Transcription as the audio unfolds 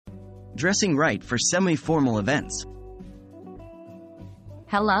Dressing right for semi-formal events.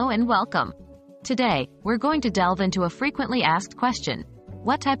 Hello and welcome. Today, we're going to delve into a frequently asked question.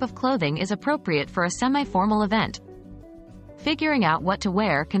 What type of clothing is appropriate for a semi-formal event? Figuring out what to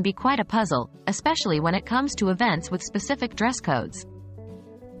wear can be quite a puzzle, especially when it comes to events with specific dress codes.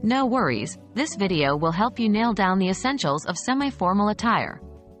 No worries, this video will help you nail down the essentials of semi-formal attire.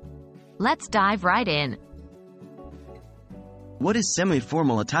 Let's dive right in. What is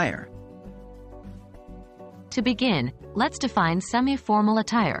semi-formal attire? To begin, let's define semi-formal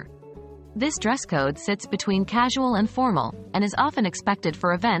attire. This dress code sits between casual and formal, and is often expected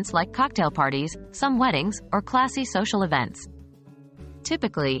for events like cocktail parties, some weddings, or classy social events.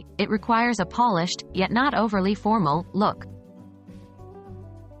 Typically, it requires a polished, yet not overly formal, look.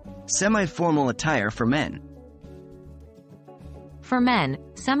 Semi-formal attire for men. For men,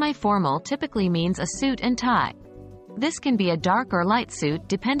 semi-formal typically means a suit and tie. This can be a dark or light suit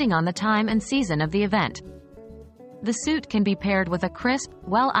depending on the time and season of the event. The suit can be paired with a crisp,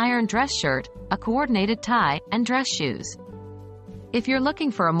 well-ironed dress shirt, a coordinated tie, and dress shoes. If you're looking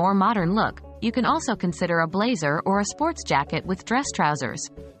for a more modern look, you can also consider a blazer or a sports jacket with dress trousers.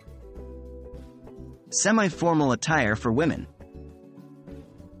 Semi-formal attire for women.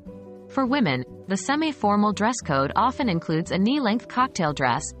 For women, the semi-formal dress code often includes a knee-length cocktail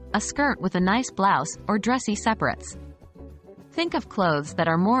dress, a skirt with a nice blouse, or dressy separates. Think of clothes that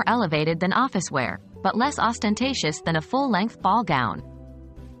are more elevated than office wear, but less ostentatious than a full-length ball gown.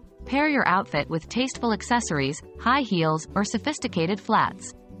 Pair your outfit with tasteful accessories, high heels, or sophisticated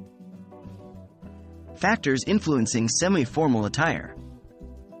flats. Factors influencing semi-formal attire.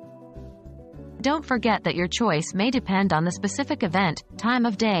 Don't forget that your choice may depend on the specific event, time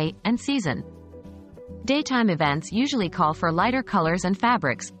of day, and season. Daytime events usually call for lighter colors and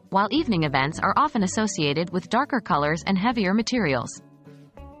fabrics, while evening events are often associated with darker colors and heavier materials.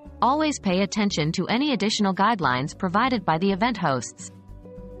 Always pay attention to any additional guidelines provided by the event hosts.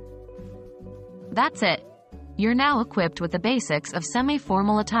 That's it. You're now equipped with the basics of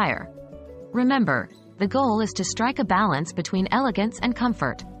semi-formal attire. Remember, the goal is to strike a balance between elegance and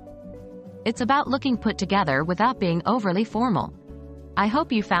comfort. It's about looking put together without being overly formal. I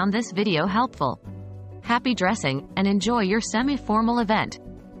hope you found this video helpful. Happy dressing, and enjoy your semi-formal event.